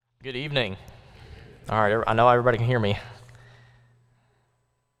Good evening. All right, I know everybody can hear me. If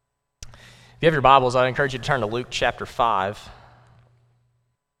you have your Bibles, I encourage you to turn to Luke chapter 5.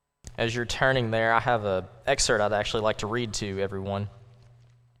 As you're turning there, I have an excerpt I'd actually like to read to everyone.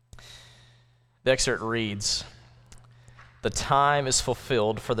 The excerpt reads, "The time is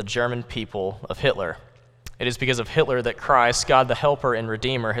fulfilled for the German people of Hitler. It is because of Hitler that Christ, God the Helper and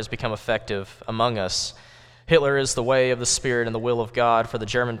Redeemer, has become effective among us. Hitler is the way of the Spirit and the will of God for the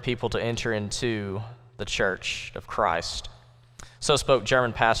German people to enter into the Church of Christ." So spoke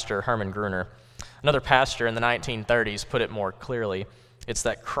German pastor Hermann Gruner. Another pastor in the 1930s put it more clearly. It's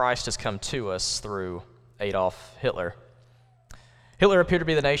that Christ has come to us through Adolf Hitler. Hitler appeared to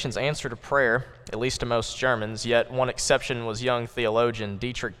be the nation's answer to prayer, at least to most Germans, yet one exception was young theologian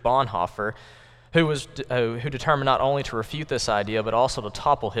Dietrich Bonhoeffer, who determined not only to refute this idea, but also to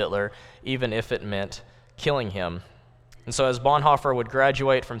topple Hitler, even if it meant killing him. And so as Bonhoeffer would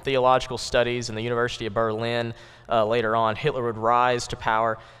graduate from theological studies in the University of Berlin later on, Hitler would rise to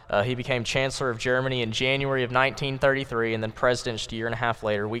power. He became Chancellor of Germany in January of 1933, and then president just a year and a half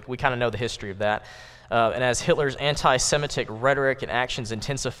later. We kind of know the history of that. And as Hitler's anti-Semitic rhetoric and actions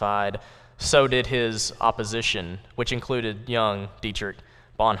intensified, so did his opposition, which included young Dietrich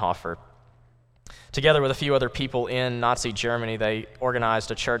Bonhoeffer. Together with a few other people in Nazi Germany, they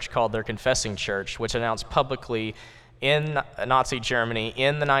organized a church called their Confessing Church, which announced publicly in Nazi Germany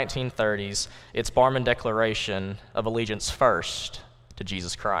in the 1930s its Barmen Declaration of allegiance first to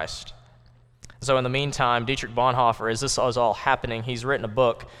Jesus Christ. So in the meantime, Dietrich Bonhoeffer, as this was all happening, he's written a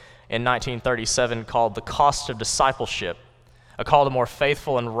book in 1937 called The Cost of Discipleship, a call to more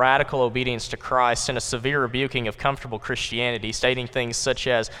faithful and radical obedience to Christ, and a severe rebuking of comfortable Christianity, stating things such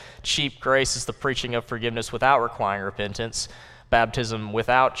as cheap grace is the preaching of forgiveness without requiring repentance, baptism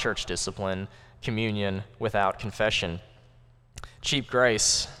without church discipline, communion without confession. Cheap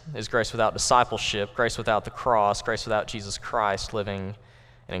grace is grace without discipleship, grace without the cross, grace without Jesus Christ living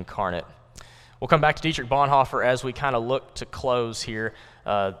and incarnate. We'll come back to Dietrich Bonhoeffer as we kind of look to close here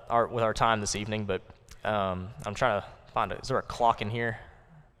with our time this evening, but I'm trying to find is there a clock in here?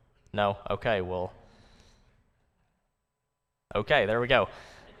 No? Okay, well. Okay, there we go.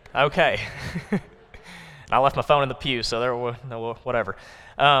 Okay. I left my phone in the pew, so whatever.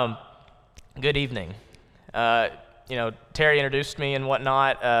 Good evening. Terry introduced me and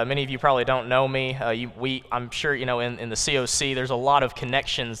whatnot. Many of you probably don't know me. I'm sure, in the COC, there's a lot of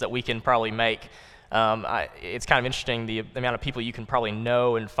connections that we can probably make. It's kind of interesting the amount of people you can probably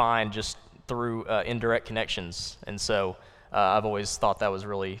know and find just through indirect connections, and so I've always thought that was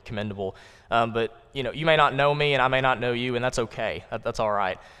really commendable. But you may not know me, and I may not know you, and that's okay. That's all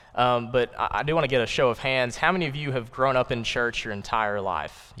right. But I do want to get a show of hands. How many of you have grown up in church your entire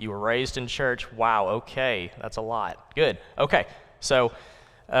life? You were raised in church? Wow. Okay, that's a lot. Good. Okay. So,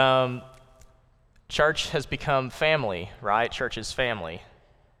 church has become family, right? Church is family.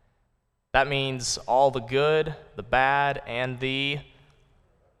 That means all the good, the bad, and the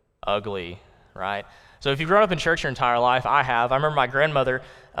ugly, right? So if you've grown up in church your entire life, I have. I remember my grandmother,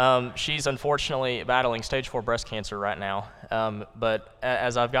 she's unfortunately battling stage 4 breast cancer right now, but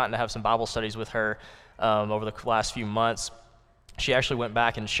as I've gotten to have some Bible studies with her over the last few months, she actually went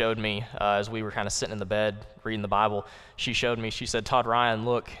back and showed me, as we were kind of sitting in the bed reading the Bible, she showed me, she said, "Todd Ryan,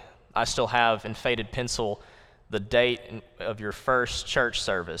 look, I still have in faded pencil the date of your first church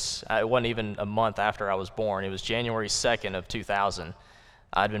service." It wasn't even a month after I was born. It was January 2nd of 2000.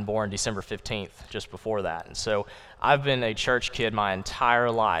 I'd been born December 15th, just before that. And so I've been a church kid my entire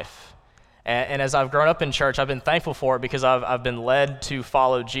life. And as I've grown up in church, I've been thankful for it because I've been led to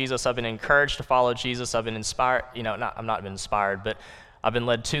follow Jesus. I've been encouraged to follow Jesus. I've been inspired, I've not been inspired, but I've been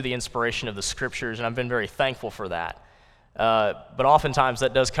led to the inspiration of the Scriptures, and I've been very thankful for that. But oftentimes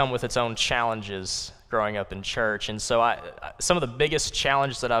that does come with its own challenges growing up in church. And so some of the biggest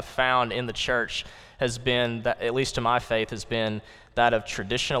challenges that I've found in the church has been, that, at least to my faith, has been that of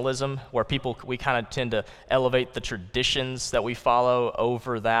traditionalism, where we kind of tend to elevate the traditions that we follow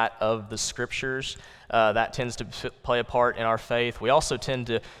over that of the Scriptures. That tends to play a part in our faith. We also tend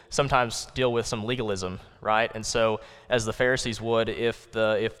to sometimes deal with some legalism, right? And so, as the Pharisees would, if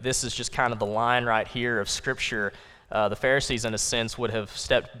this is just kind of the line right here of Scripture, the Pharisees, in a sense, would have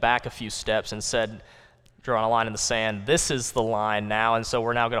stepped back a few steps and said, drawn a line in the sand, this is the line now, and so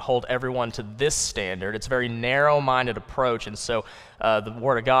we're now going to hold everyone to this standard. It's a very narrow-minded approach, and so the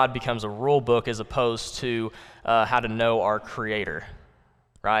Word of God becomes a rule book as opposed to how to know our Creator,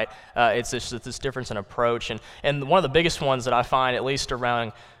 right? It's this difference in approach, and one of the biggest ones that I find, at least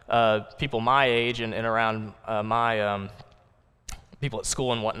around people my age and around people at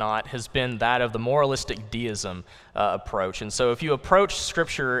school and whatnot, has been that of the moralistic deism approach. And so if you approach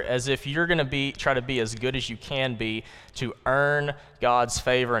Scripture as if you're going to try to be as good as you can be to earn God's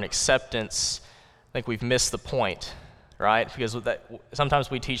favor and acceptance, I think we've missed the point, right? Because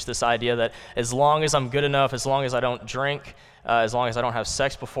sometimes we teach this idea that as long as I'm good enough, as long as I don't drink, as long as I don't have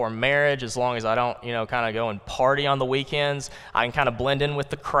sex before marriage, as long as I don't, kind of go and party on the weekends, I can kind of blend in with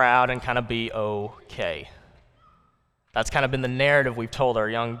the crowd and kind of be okay. That's kind of been the narrative we've told our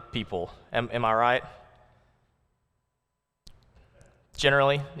young people. Am I right?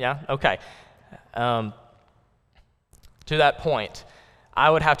 Generally, yeah? Okay. To that point, I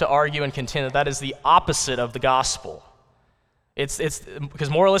would have to argue and contend that is the opposite of the gospel. It's because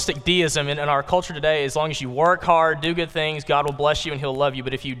moralistic deism in our culture today, as long as you work hard, do good things, God will bless you and He'll love you.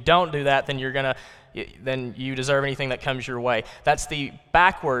 But if you don't do that, then you deserve anything that comes your way. That's the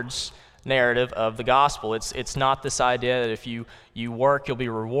backwards narrative of the gospel. It's not this idea that if you work, you'll be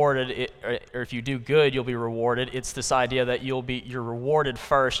rewarded, or if you do good, you'll be rewarded. It's this idea that you're rewarded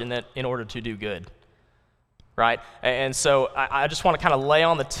first, and that in order to do good, right? And so I just want to kind of lay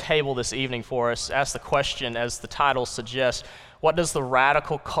on the table this evening for us, ask the question, as the title suggests, what does the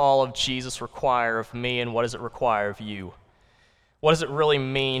radical call of Jesus require of me, and what does it require of you? What does it really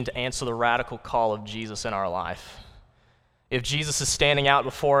mean to answer the radical call of Jesus in our life? If Jesus is standing out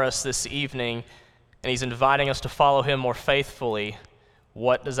before us this evening and He's inviting us to follow Him more faithfully,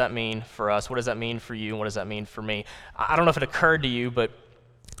 what does that mean for us? What does that mean for you? And what does that mean for me? I don't know if it occurred to you, but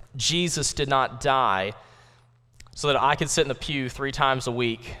Jesus did not die so that I could sit in the pew 3 times a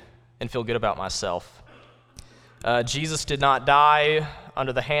week and feel good about myself. Jesus did not die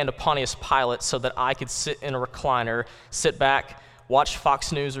under the hand of Pontius Pilate so that I could sit in a recliner, sit back, watch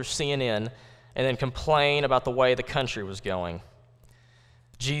Fox News or CNN, and then complain about the way the country was going.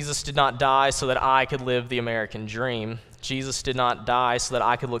 Jesus did not die so that I could live the American dream. Jesus did not die so that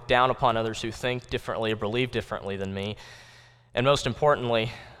I could look down upon others who think differently or believe differently than me. And most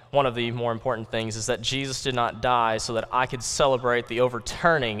importantly, one of the more important things is that Jesus did not die so that I could celebrate the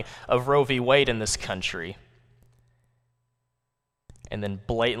overturning of Roe v. Wade in this country and then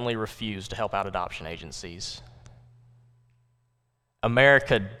blatantly refuse to help out adoption agencies.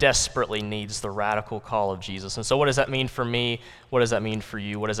 America desperately needs the radical call of Jesus. And so what does that mean for me? What does that mean for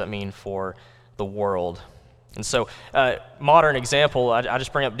you? What does that mean for the world? And so, modern example, I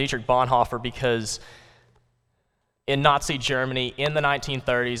just bring up Dietrich Bonhoeffer because in Nazi Germany in the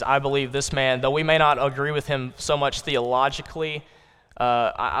 1930s, I believe this man, though we may not agree with him so much theologically,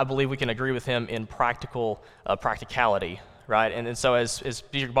 I believe we can agree with him in practicality, right? And so as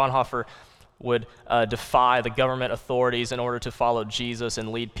Dietrich Bonhoeffer would defy the government authorities in order to follow Jesus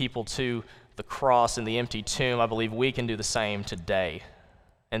and lead people to the cross and the empty tomb, I believe we can do the same today.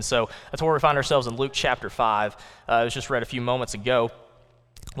 And so that's where we find ourselves in Luke chapter 5. It was just read a few moments ago.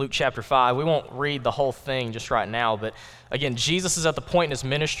 Luke chapter 5. We won't read the whole thing just right now, but again, Jesus is at the point in his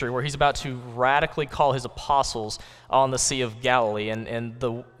ministry where he's about to radically call his apostles on the Sea of Galilee. And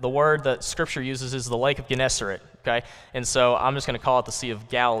the word that Scripture uses is the Lake of Gennesaret. Okay, and so I'm just going to call it the Sea of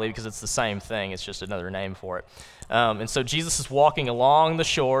Galilee because it's the same thing. It's just another name for it. And so Jesus is walking along the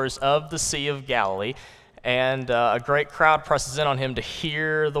shores of the Sea of Galilee, and a great crowd presses in on him to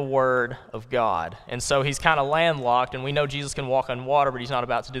hear the word of God. And so he's kind of landlocked, and we know Jesus can walk on water, but he's not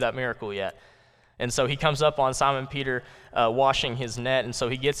about to do that miracle yet. And so he comes up on Simon Peter washing his net, and so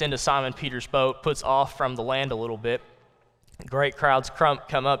he gets into Simon Peter's boat, puts off from the land a little bit. Great crowds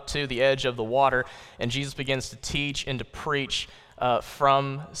come up to the edge of the water, and Jesus begins to teach and to preach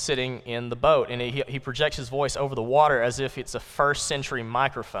from sitting in the boat. And he projects his voice over the water as if it's a first-century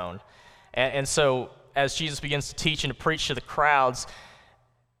microphone. And so as Jesus begins to teach and to preach to the crowds,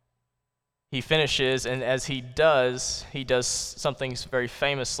 he finishes, and as he does something very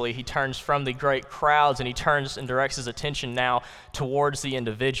famously. He turns from the great crowds, and he turns and directs his attention now towards the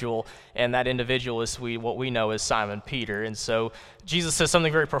individual, and that individual is what we know as Simon Peter. And so Jesus says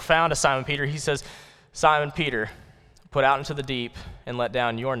something very profound to Simon Peter. He says, "Simon Peter, put out into the deep and let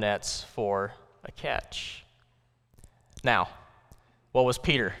down your nets for a catch." Now, what was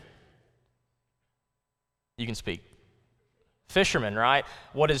Peter? You can speak. Fisherman, right?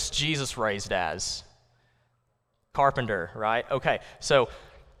 What is Jesus raised as? Carpenter, right? Okay, so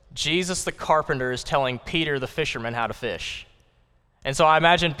Jesus the carpenter is telling Peter the fisherman how to fish. And so I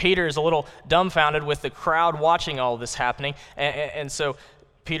imagine Peter is a little dumbfounded with the crowd watching all this happening. And so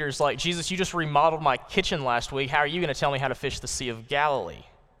Peter's like, "Jesus, you just remodeled my kitchen last week. How are you going to tell me how to fish the Sea of Galilee?"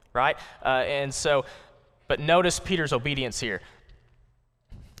 Right? But notice Peter's obedience here.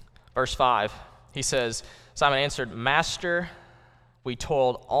 Verse 5, he says, Simon answered, "Master, we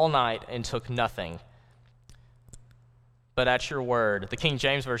toiled all night and took nothing. but at your word. The King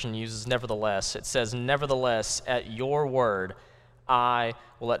James Version uses nevertheless. It says, nevertheless, at your word, I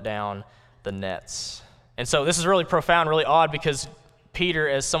will let down the nets. And so this is really profound, really odd, because Peter,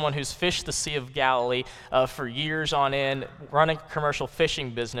 as someone who's fished the Sea of Galilee for years on end, running a commercial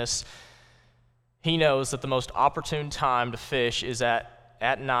fishing business, he knows that the most opportune time to fish is at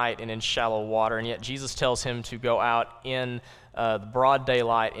night and in shallow water, and yet Jesus tells him to go out in the broad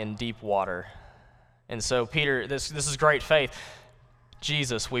daylight in deep water. And so Peter, this is great faith.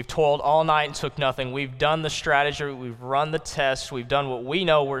 Jesus, we've toiled all night and took nothing. We've done the strategy. We've run the test. We've done what we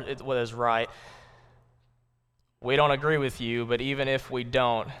know what is right. We don't agree with you, but even if we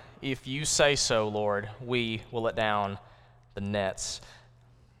don't, if you say so, Lord, we will let down the nets.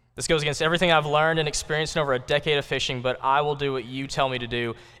 This goes against everything I've learned and experienced in over a decade of fishing, but I will do what you tell me to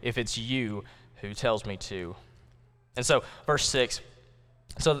do if it's you who tells me to. And so, verse 6,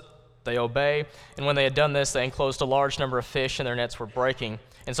 so they obey, and when they had done this, they enclosed a large number of fish, and their nets were breaking.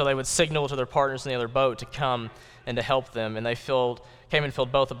 And so they would signal to their partners in the other boat to come and to help them. And they came and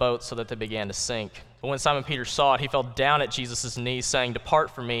filled both the boats so that they began to sink. But when Simon Peter saw it, he fell down at Jesus' knees, saying,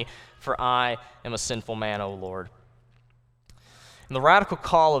 "Depart from me, for I am a sinful man, O Lord." And the radical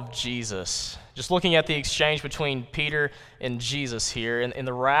call of Jesus, just looking at the exchange between Peter and Jesus here, in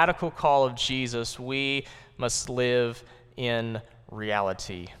the radical call of Jesus, we must live in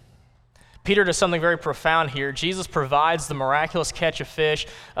reality. Peter does something very profound here. Jesus provides the miraculous catch of fish.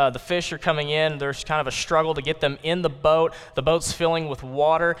 The fish are coming in. There's kind of a struggle to get them in the boat. The boat's filling with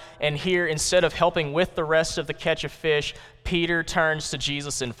water. And here, instead of helping with the rest of the catch of fish, Peter turns to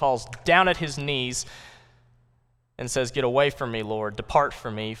Jesus and falls down at his knees and says, "Get away from me, Lord. Depart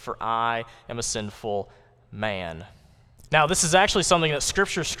from me, for I am a sinful man." Now, this is actually something that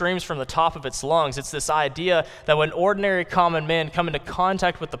Scripture screams from the top of its lungs. It's this idea that when ordinary common men come into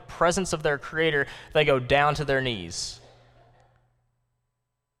contact with the presence of their Creator, they go down to their knees.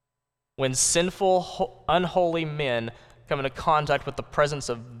 When sinful, unholy men come into contact with the presence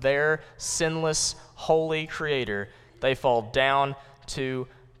of their sinless, holy Creator, they fall down to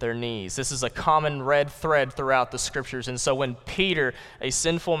their knees. This is a common red thread throughout the Scriptures. And so when Peter, a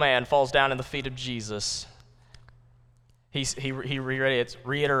sinful man, falls down at the feet of Jesus, he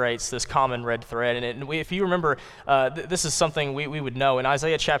reiterates this common red thread. And if you remember, this is something we would know. In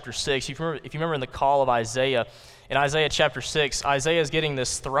Isaiah chapter 6, if you remember in the call of Isaiah, in Isaiah chapter 6, Isaiah is getting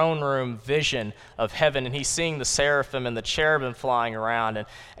this throne room vision of heaven, and he's seeing the seraphim and the cherubim flying around,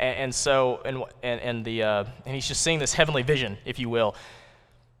 and he's just seeing this heavenly vision, if you will.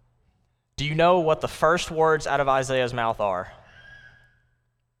 Do you know what the first words out of Isaiah's mouth are?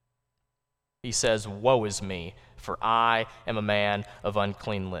 He says, "Woe is me, for I am a man of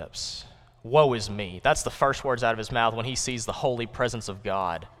unclean lips." Woe is me. That's the first words out of his mouth when he sees the holy presence of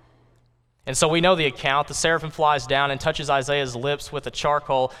God. And so we know the account. The seraphim flies down and touches Isaiah's lips with a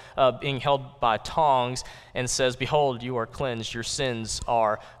charcoal being held by tongs and says, "Behold, you are cleansed. Your sins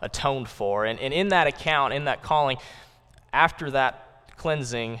are atoned for." And in that account, in that calling, after that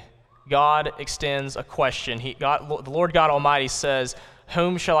cleansing, God extends a question. The Lord God Almighty says,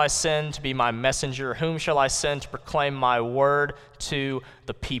 "Whom shall I send to be my messenger? Whom shall I send to proclaim my word to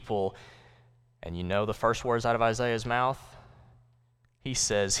the people?" And you know the first words out of Isaiah's mouth? He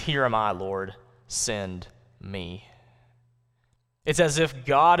says, "Here am I, Lord, send me." It's as if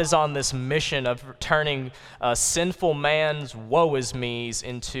God is on this mission of turning sinful man's woe is me's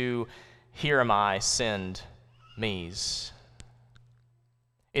into "Here am I, send me's."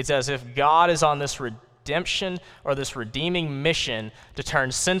 It's as if God is on this redemption or this redeeming mission to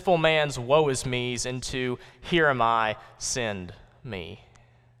turn sinful man's woe is me's into "Here am I, send me."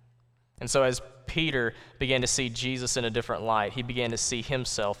 And so as Peter began to see Jesus in a different light, he began to see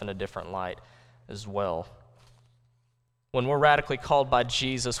himself in a different light as well. When we're radically called by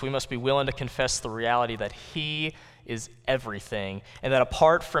Jesus, we must be willing to confess the reality that he is everything, and that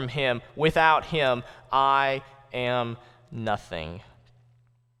apart from him, without him, I am nothing.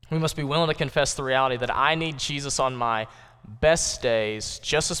 We must be willing to confess the reality that I need Jesus on my best days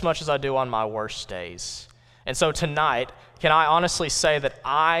just as much as I do on my worst days. And so tonight, can I honestly say that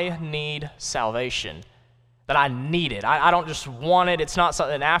I need salvation? That I need it. I don't just want it. It's not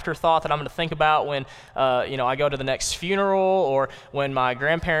an afterthought that I'm going to think about when I go to the next funeral, or when my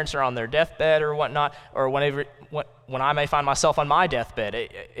grandparents are on their deathbed or whatnot, or when I may find myself on my deathbed.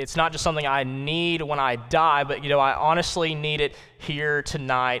 It's not just something I need when I die, but I honestly need it here,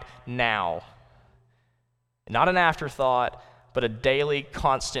 tonight, now. Not an afterthought, but a daily,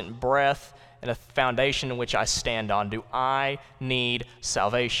 constant breath and a foundation in which I stand on. Do I need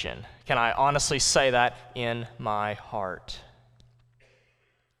salvation? Can I honestly say that in my heart?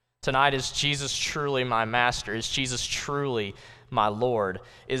 Tonight, is Jesus truly my master? Is Jesus truly my Lord?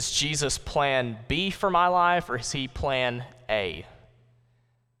 Is Jesus plan B for my life, or is he plan A?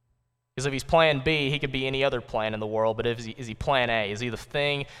 Because if he's plan B, he could be any other plan in the world, but is he plan A? Is he the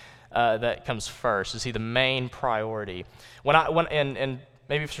thing that comes first? Is he the main priority? And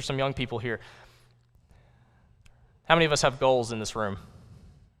maybe for some young people here, how many of us have goals in this room?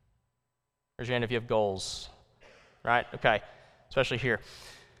 Raise your hand if you have goals. Right? Okay. Especially here.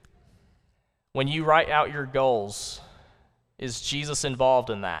 When you write out your goals, is Jesus involved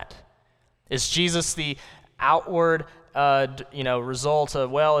in that? Is Jesus the outward result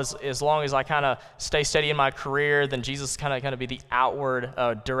of, well, as long as I kind of stay steady in my career, then Jesus kind of be the outward,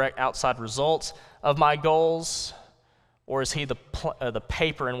 direct outside result of my goals? Or is he the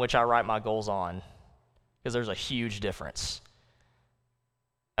paper in which I write my goals on? Because there's a huge difference.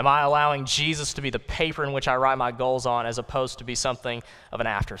 Am I allowing Jesus to be the paper in which I write my goals on, as opposed to be something of an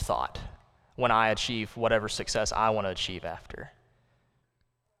afterthought when I achieve whatever success I want to achieve after?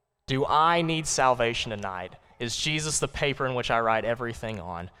 Do I need salvation tonight? Is Jesus the paper in which I write everything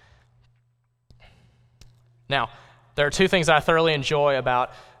on? Now, there are two things I thoroughly enjoy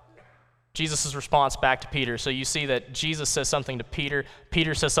about Jesus' response back to Peter. So you see that Jesus says something to Peter,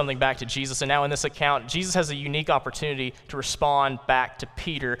 Peter says something back to Jesus, and now in this account, Jesus has a unique opportunity to respond back to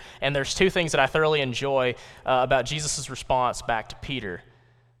Peter. And there's two things that I thoroughly enjoy about Jesus' response back to Peter.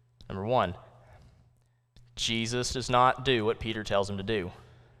 Number one, Jesus does not do what Peter tells him to do.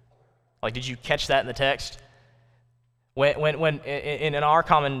 Like, did you catch that in the text? When in our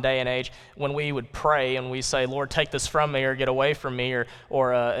common day and age, when we would pray and we say, Lord, take this from me, or get away from me,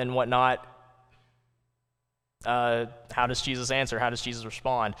 or and whatnot, how does Jesus answer? How does Jesus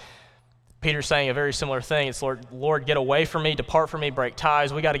respond? Peter's saying a very similar thing. It's, Lord, get away from me, depart from me, break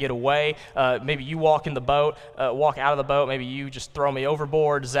ties. We got to get away. Maybe you walk in the boat, walk out of the boat. Maybe you just throw me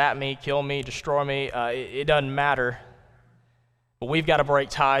overboard, zap me, kill me, destroy me. It doesn't matter. But we've got to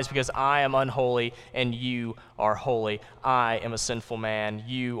break ties, because I am unholy and you are holy. I am a sinful man.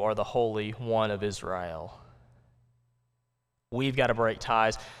 You are the Holy One of Israel. We've got to break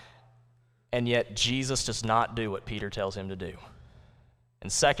ties. And yet Jesus does not do what Peter tells him to do.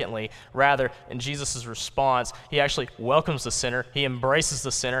 And secondly, rather, in Jesus' response, he actually welcomes the sinner. He embraces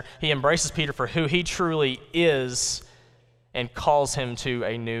the sinner. He embraces Peter for who he truly is and calls him to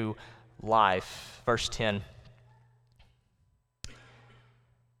a new life. Verse 10.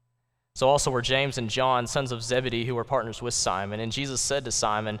 So also were James and John, sons of Zebedee, who were partners with Simon. And Jesus said to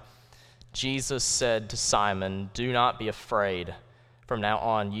Simon, do not be afraid. From now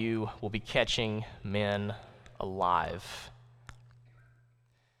on, you will be catching men alive.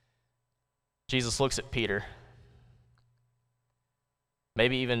 Jesus looks at Peter,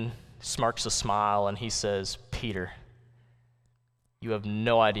 maybe even smirks a smile, and he says, Peter, you have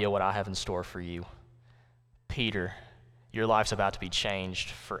no idea what I have in store for you. Peter, your life's about to be changed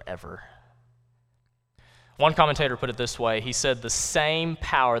forever. One commentator put it this way. He said, the same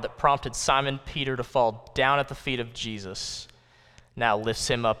power that prompted Simon Peter to fall down at the feet of Jesus now lifts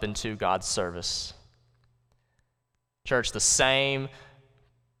him up into God's service. Church, the same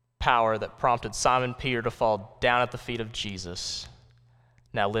power that prompted Simon Peter to fall down at the feet of Jesus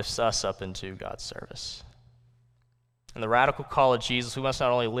now lifts us up into God's service. In the radical call of Jesus, we must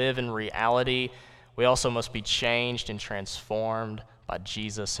not only live in reality, we also must be changed and transformed by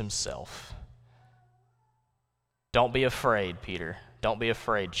Jesus himself. Don't be afraid, Peter. Don't be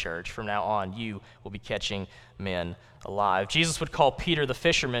afraid, church. From now on, you will be catching men alive. Jesus would call Peter the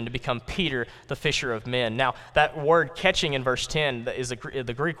fisherman to become Peter the fisher of men. Now, that word catching in verse 10, is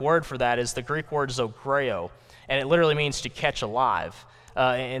the Greek word for that is the Greek word zokreo, and it literally means to catch alive.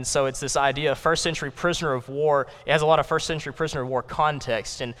 And so it's this idea of first century prisoner of war. It has a lot of first century prisoner of war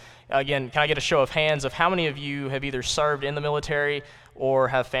context. And again, can I get a show of hands of how many of you have either served in the military or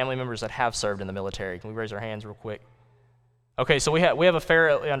have family members that have served in the military? Can we raise our hands real quick? Okay, so we have a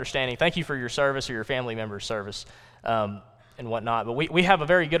fair understanding. Thank you for your service or your family member's service and whatnot. But we have a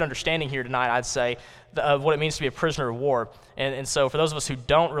very good understanding here tonight, I'd say, of what it means to be a prisoner of war. And so for those of us who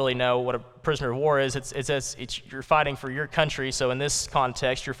don't really know what a prisoner of war is, it's you're fighting for your country. So in this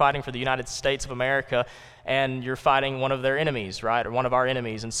context, you're fighting for the United States of America, and you're fighting one of their enemies, right, or one of our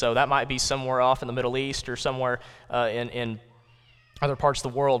enemies. And so that might be somewhere off in the Middle East or somewhere in other parts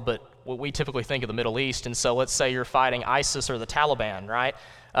of the world, but what we typically think of the Middle East. And so let's say you're fighting ISIS or the Taliban, right?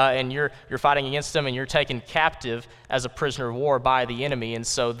 And you're fighting against them, and you're taken captive as a prisoner of war by the enemy, and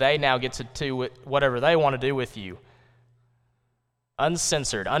so they now get to do whatever they want to do with you.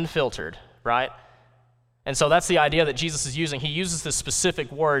 Uncensored, unfiltered, right? And so that's the idea that Jesus is using. He uses this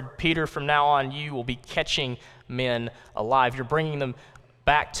specific word, Peter, from now on you will be catching men alive. You're bringing them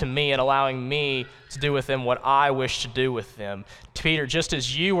back to me and allowing me to do with them what I wish to do with them. Peter, just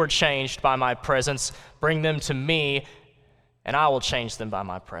as you were changed by my presence, bring them to me, and I will change them by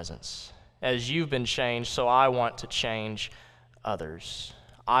my presence. As you've been changed, so I want to change others.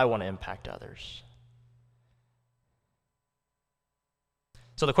 I want to impact others.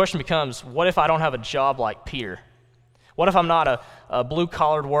 So the question becomes, what if I don't have a job like Peter? What if I'm not a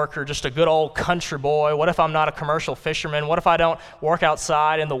blue-collared worker, just a good old country boy? What if I'm not a commercial fisherman? What if I don't work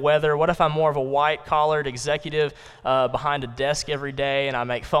outside in the weather? What if I'm more of a white-collared executive behind a desk every day and I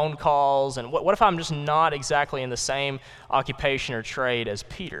make phone calls? And what if I'm just not exactly in the same occupation or trade as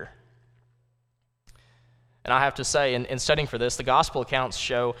Peter? And I have to say, in studying for this, the gospel accounts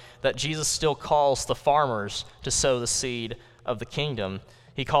show that Jesus still calls the farmers to sow the seed of the kingdom.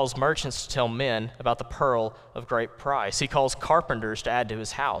 He calls merchants to tell men about the pearl of great price. He calls carpenters to add to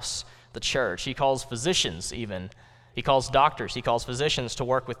his house, the church. He calls physicians even. He calls doctors. He calls physicians to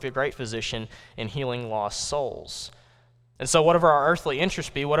work with the great physician in healing lost souls. And so whatever our earthly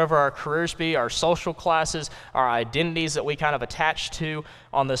interests be, whatever our careers be, our social classes, our identities that we kind of attach to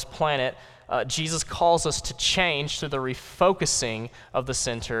on this planet, Jesus calls us to change through the refocusing of the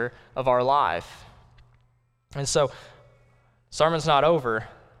center of our life. And so, sermon's not over,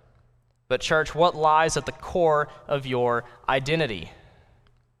 but church, what lies at the core of your identity?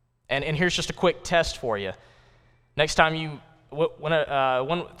 And here's just a quick test for you. Next time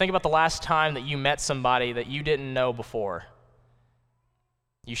think about the last time that you met somebody that you didn't know before.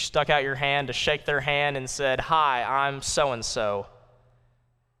 You stuck out your hand to shake their hand and said, "Hi, I'm so-and-so."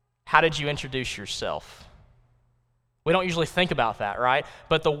 How did you introduce yourself? We don't usually think about that, right?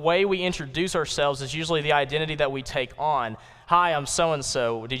 But the way we introduce ourselves is usually the identity that we take on. "Hi, I'm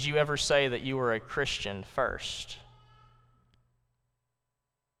so-and-so. Did you ever say that you were a Christian first?"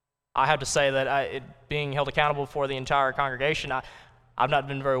 I have to say that being held accountable for the entire congregation, I've not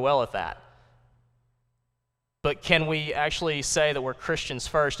been very well at that. But can we actually say that we're Christians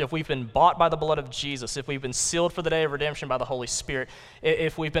first if we've been bought by the blood of Jesus, if we've been sealed for the day of redemption by the Holy Spirit,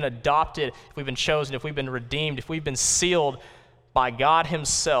 if we've been adopted, if we've been chosen, if we've been redeemed, if we've been sealed by God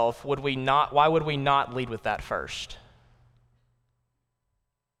himself, why would we not lead with that first?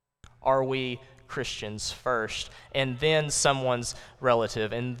 Are we Christians first, and then someone's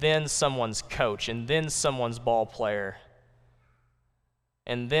relative, and then someone's coach, and then someone's ball player,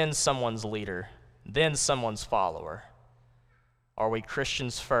 and then someone's leader, then someone's follower? Are we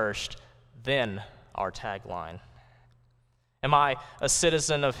Christians first, then our tagline? Am I a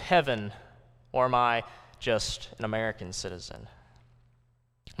citizen of heaven, or am I just an American citizen?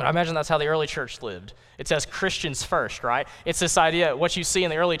 But I imagine that's how the early church lived. It says Christians first, right? It's this idea, what you see in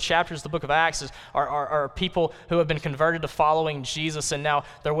the early chapters of the book of Acts are people who have been converted to following Jesus, and now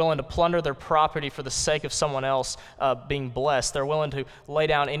they're willing to plunder their property for the sake of someone else being blessed. They're willing to lay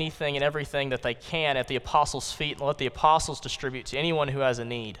down anything and everything that they can at the apostles' feet and let the apostles distribute to anyone who has a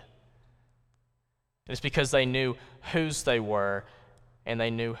need. And it's because they knew whose they were and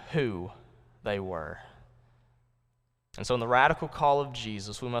they knew who they were. And so in the radical call of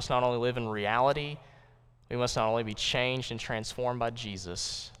Jesus, we must not only live in reality, we must not only be changed and transformed by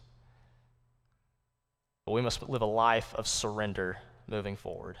Jesus, but we must live a life of surrender moving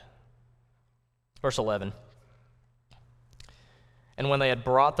forward. Verse 11. And when they had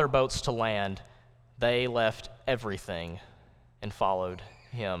brought their boats to land, they left everything and followed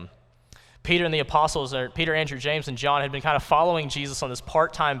him. Peter and the apostles, Peter, Andrew, James, and John had been kind of following Jesus on this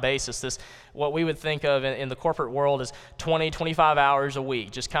part-time basis, this what we would think of in the corporate world as 20, 25 hours a week,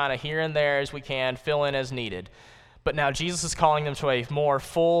 just kind of here and there as we can, fill in as needed. But now Jesus is calling them to a more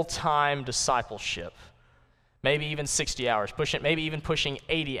full-time discipleship, maybe even 60 hours, maybe even pushing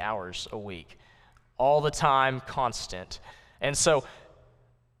 80 hours a week, all the time, constant. And so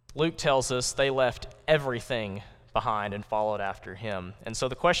Luke tells us they left everything behind and followed after him. And so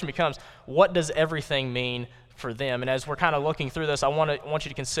the question becomes, what does everything mean for them? And as we're kind of looking through this, I want you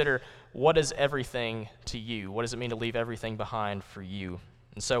to consider, what is everything to you? What does it mean to leave everything behind for you?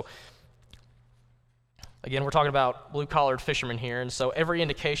 And so, again, we're talking about blue-collared fishermen here, and so every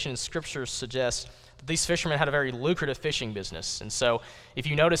indication in Scripture suggests that these fishermen had a very lucrative fishing business. And so if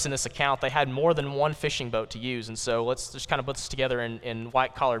you notice in this account, they had more than one fishing boat to use. And so let's just kind of put this together in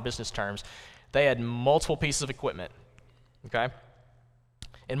white-collar business terms. They had multiple pieces of equipment, okay?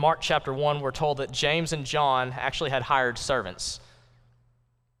 In Mark chapter 1, we're told that James and John actually had hired servants.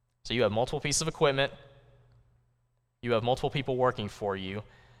 So you have multiple pieces of equipment, you have multiple people working for you,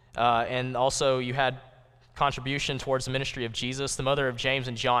 and also you had contribution towards the ministry of Jesus. The mother of James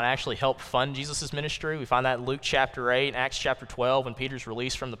and John actually helped fund Jesus' ministry. We find that in Luke chapter 8, Acts chapter 12, when Peter's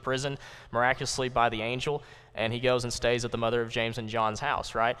released from the prison miraculously by the angel, and he goes and stays at the mother of James and John's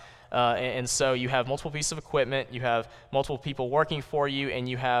house, right? And so you have multiple pieces of equipment, you have multiple people working for you, and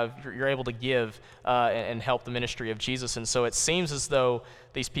you're able to give and help the ministry of Jesus. And so it seems as though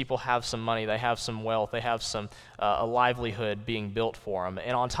these people have some money, they have some wealth, they have some a livelihood being built for them.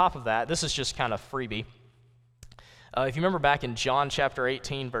 And on top of that, this is just kind of freebie. If you remember back in John chapter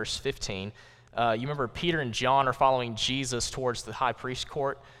 18, verse 15, you remember Peter and John are following Jesus towards the high priest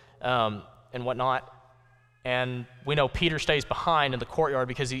court and whatnot. And we know Peter stays behind in the courtyard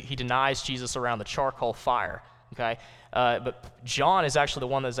because he denies Jesus around the charcoal fire, okay? But John is actually the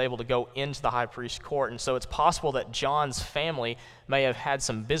one that's able to go into the high priest's court, and so it's possible that John's family may have had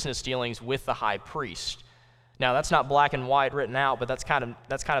some business dealings with the high priest. Now, that's not black and white written out, but that's kind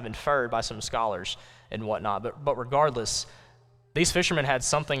of inferred by some scholars and whatnot. But regardless, these fishermen had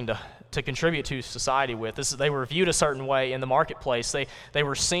something to contribute to society with. They were viewed a certain way in the marketplace. They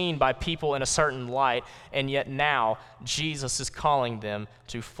were seen by people in a certain light, and yet now Jesus is calling them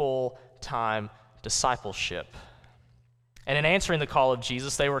to full-time discipleship. And in answering the call of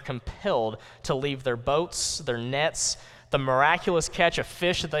Jesus, they were compelled to leave their boats, their nets, the miraculous catch of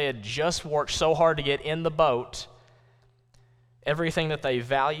fish that they had just worked so hard to get in the boat, everything that they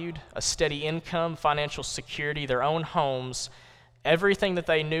valued, a steady income, financial security, their own homes, everything that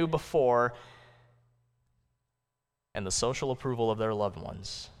they knew before, and the social approval of their loved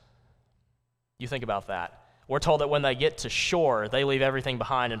ones. You think about that. We're told that when they get to shore, they leave everything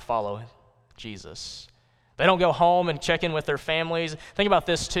behind and follow Jesus. They don't go home and check in with their families. Think about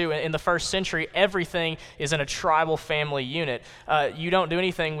this too. In the first century, everything is in a tribal family unit. You don't do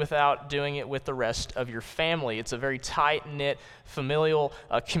anything without doing it with the rest of your family. It's a very tight-knit, familial,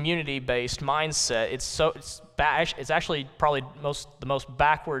 community-based mindset. It's actually probably the most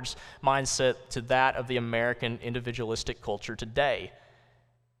backwards mindset to that of the American individualistic culture today.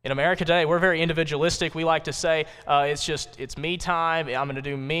 In America today, we're very individualistic. We like to say, it's me time, I'm going to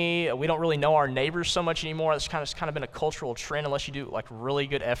do me. We don't really know our neighbors so much anymore. It's kind of been a cultural trend unless you do like really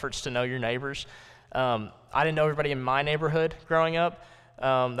good efforts to know your neighbors. I didn't know everybody in my neighborhood growing up.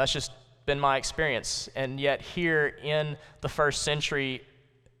 That's just been my experience. And yet here in the first century,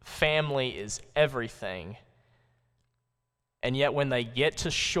 family is everything. And yet when they get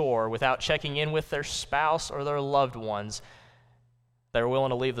to shore without checking in with their spouse or their loved ones, they're willing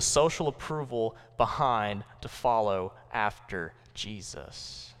to leave the social approval behind to follow after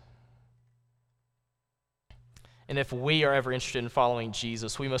Jesus. And if we are ever interested in following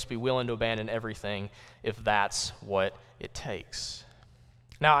Jesus, we must be willing to abandon everything if that's what it takes.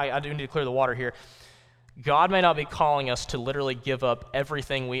 Now, I do need to clear the water here. God may not be calling us to literally give up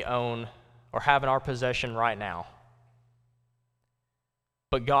everything we own or have in our possession right now.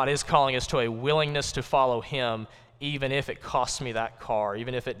 But God is calling us to a willingness to follow Him, even if it costs me that car,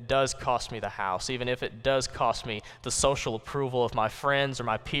 even if it does cost me the house, even if it does cost me the social approval of my friends or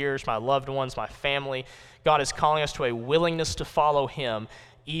my peers, my loved ones, my family. God is calling us to a willingness to follow Him,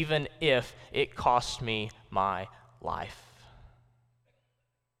 even if it costs me my life.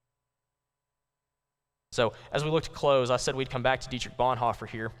 So, as we look to close, I said we'd come back to Dietrich Bonhoeffer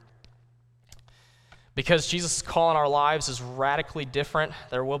here. Because Jesus' call in our lives is radically different,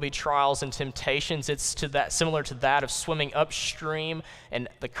 there will be trials and temptations. It's similar to that of swimming upstream and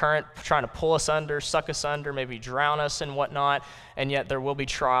the current trying to pull us under, suck us under, maybe drown us and whatnot. And yet there will be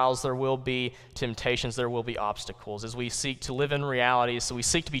trials, there will be temptations, there will be obstacles as we seek to live in reality. So we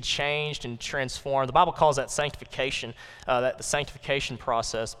seek to be changed and transformed. The Bible calls that sanctification, the sanctification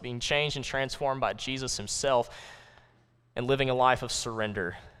process, being changed and transformed by Jesus Himself and living a life of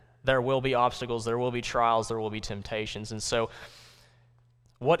surrender. There will be obstacles, there will be trials, there will be temptations. And so,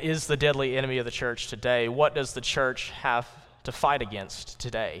 what is the deadly enemy of the church today? What does the church have to fight against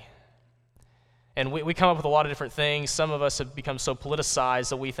today? And we come up with a lot of different things. Some of us have become so politicized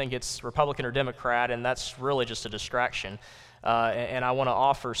that we think it's Republican or Democrat, and that's really just a distraction. And I want to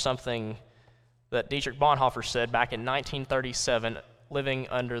offer something that Dietrich Bonhoeffer said back in 1937, living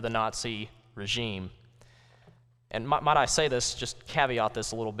under the Nazi regime. And might I say this, just caveat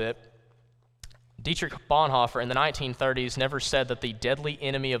this a little bit. Dietrich Bonhoeffer in the 1930s never said that the deadly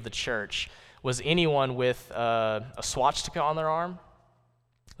enemy of the church was anyone with a swastika on their arm.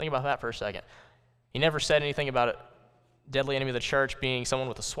 Think about that for a second. He never said anything about it, deadly enemy of the church being someone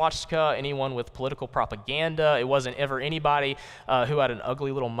with a swastika, anyone with political propaganda. It wasn't ever anybody who had an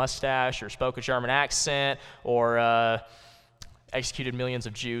ugly little mustache or spoke a German accent or executed millions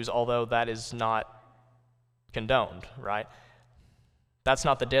of Jews, although that is not condoned, right? That's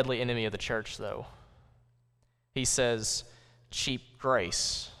not the deadly enemy of the church, though. He says, cheap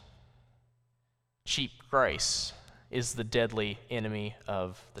grace. Cheap grace is the deadly enemy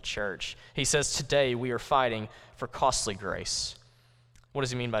of the church. He says, today we are fighting for costly grace. What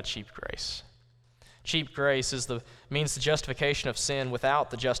does he mean by cheap grace? Cheap grace means the justification of sin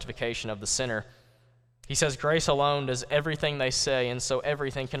without the justification of the sinner. He says grace alone does everything they say, and so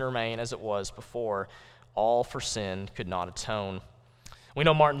everything can remain as it was before. All for sin could not atone. We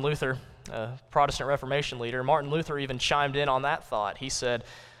know Martin Luther, a Protestant Reformation leader. Martin Luther even chimed in on that thought.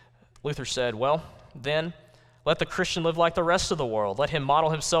 Luther said, well, then, let the Christian live like the rest of the world. Let him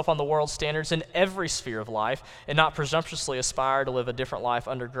model himself on the world's standards in every sphere of life and not presumptuously aspire to live a different life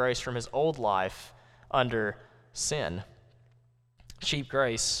under grace from his old life under sin. Cheap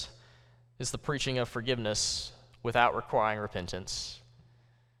grace is the preaching of forgiveness without requiring repentance,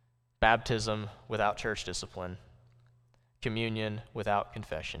 baptism without church discipline, communion without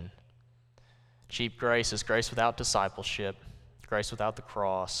confession. Cheap grace is grace without discipleship, grace without the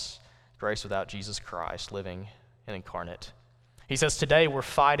cross, grace without Jesus Christ living and incarnate. He says, today we're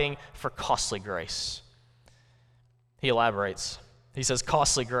fighting for costly grace. He elaborates. He says,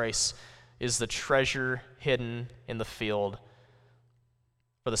 costly grace is the treasure hidden in the field.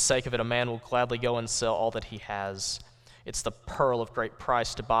 For the sake of it, a man will gladly go and sell all that he has. It's the pearl of great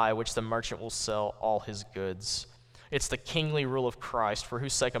price to buy, which the merchant will sell all his goods. It's the kingly rule of Christ, for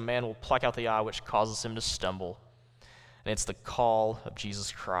whose sake a man will pluck out the eye which causes him to stumble. And it's the call of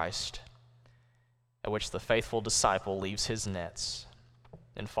Jesus Christ, at which the faithful disciple leaves his nets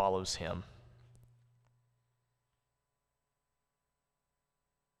and follows him.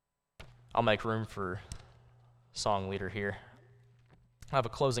 I'll make room for song leader here. I have a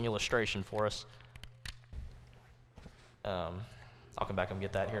closing illustration for us. I'll come back and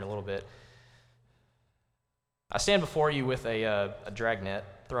get that here in a little bit. I stand before you with a drag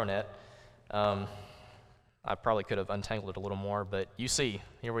net, throw net. I probably could have untangled it a little more, but you see,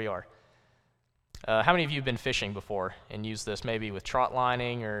 here we are. How many of you have been fishing before and used this maybe with trot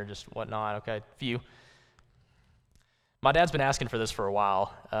lining or just whatnot? Okay, a few. My dad's been asking for this for a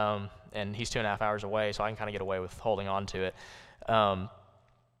while, and he's 2.5 hours away, so I can kind of get away with holding on to it.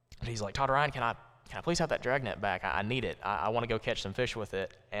 But he's like, Todd Ryan, can I please have that drag net back? I need it. I want to go catch some fish with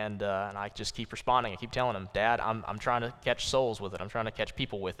it. And I just keep responding. I keep telling him, Dad, I'm trying to catch souls with it. I'm trying to catch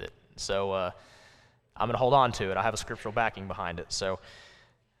people with it. So I'm going to hold on to it. I have a scriptural backing behind it.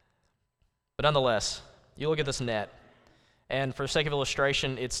 But nonetheless, you look at this net, and for the sake of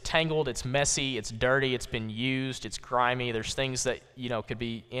illustration, it's tangled, it's messy, it's dirty, it's been used, it's grimy. There's things that could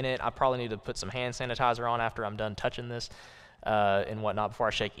be in it. I probably need to put some hand sanitizer on after I'm done touching this and whatnot before I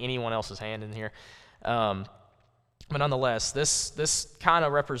shake anyone else's hand in here. But nonetheless, this kind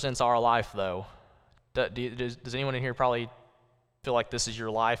of represents our life, though. Does anyone in here probably feel like this is your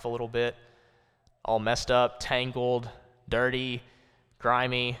life a little bit? All messed up, tangled, dirty,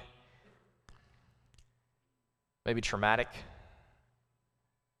 grimy, maybe traumatic.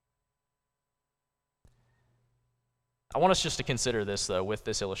 I want us just to consider this, though, with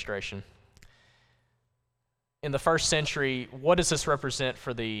this illustration. In the first century, what does this represent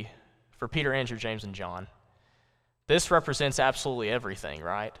for Peter, Andrew, James, and John? This represents absolutely everything,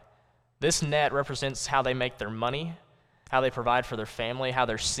 right? This net represents how they make their money, how they provide for their family, how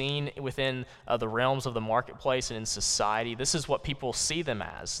they're seen within the realms of the marketplace and in society. This is what people see them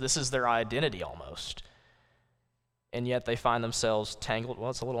as. This is their identity almost. And yet they find themselves tangled. Well,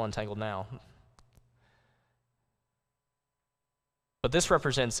 it's a little untangled now. But this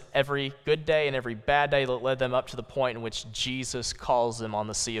represents every good day and every bad day that led them up to the point in which Jesus calls them on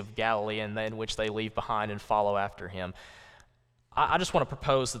the Sea of Galilee, and then which they leave behind and follow after him. I just want to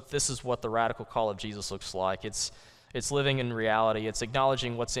propose that this is what the radical call of Jesus looks like. It's living in reality. It's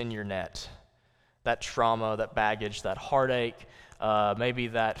acknowledging what's in your net, that trauma, that baggage, that heartache, maybe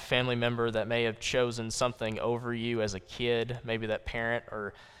that family member that may have chosen something over you as a kid, maybe that parent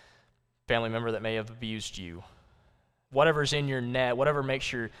or family member that may have abused you. Whatever's in your net, whatever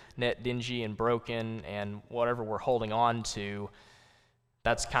makes your net dingy and broken, and whatever we're holding on to,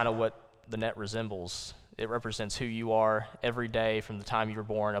 that's kind of what the net resembles. It represents who you are every day from the time you were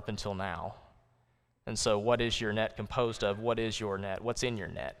born up until now. And so what is your net composed of? What is your net? What's in your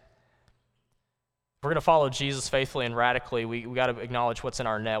net? If we're going to follow Jesus faithfully and radically, we got to acknowledge what's in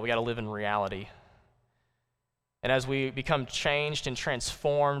our net. We got to live in reality. And as we become changed and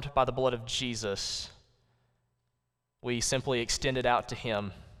transformed by the blood of Jesus, we simply extend it out to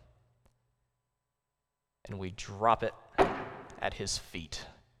him, and we drop it at his feet.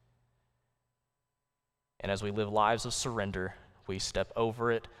 And as we live lives of surrender, we step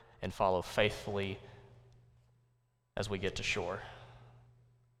over it and follow faithfully as we get to shore.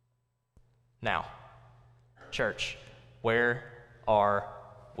 Now, Church, where are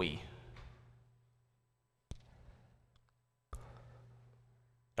we?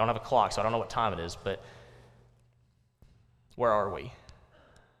 Don't have a clock, so I don't know what time it is, but where are we?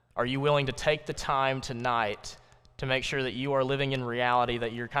 Are you willing to take the time tonight to make sure that you are living in reality,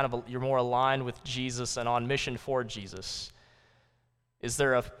 that you're more aligned with Jesus and on mission for Jesus? Is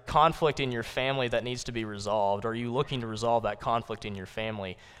there a conflict in your family that needs to be resolved? Are you looking to resolve that conflict in your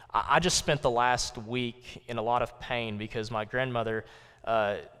family? I just spent the last week in a lot of pain because my grandmother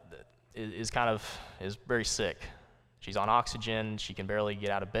is very sick. She's on oxygen. She can barely get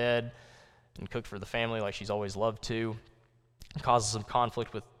out of bed and cook for the family like she's always loved to. It causes some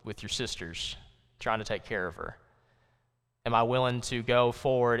conflict with your sisters trying to take care of her. Am I willing to go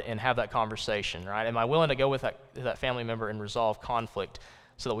forward and have that conversation, right? Am I willing to go with that family member and resolve conflict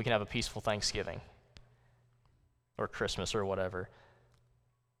so that we can have a peaceful Thanksgiving or Christmas or whatever?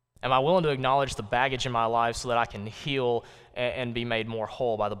 Am I willing to acknowledge the baggage in my life so that I can heal and be made more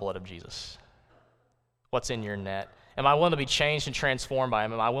whole by the blood of Jesus? What's in your net? Am I willing to be changed and transformed by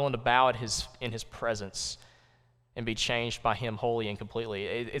him? Am I willing to bow in his presence and be changed by him wholly and completely?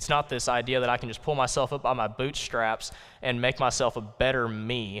 It's not this idea that I can just pull myself up by my bootstraps and make myself a better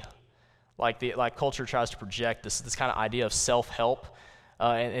me, like culture tries to project this kind of idea of self-help,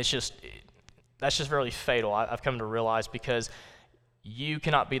 and that's just really fatal. I've come to realize, because you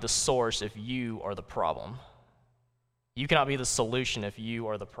cannot be the source if you are the problem. You cannot be the solution if you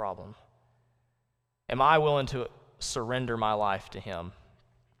are the problem. Am I willing to surrender my life to him?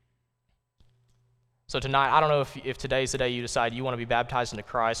 So tonight, I don't know if today's the day you decide you want to be baptized into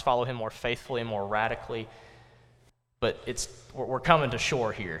Christ, follow him more faithfully and more radically, but we're coming to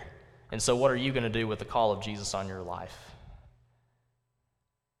shore here. And so what are you going to do with the call of Jesus on your life?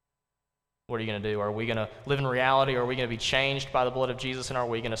 What are you going to do? Are we going to live in reality, or are we going to be changed by the blood of Jesus, and are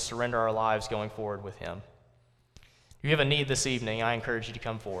we going to surrender our lives going forward with him? If you have a need this evening, I encourage you to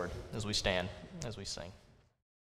come forward as we stand, as we sing.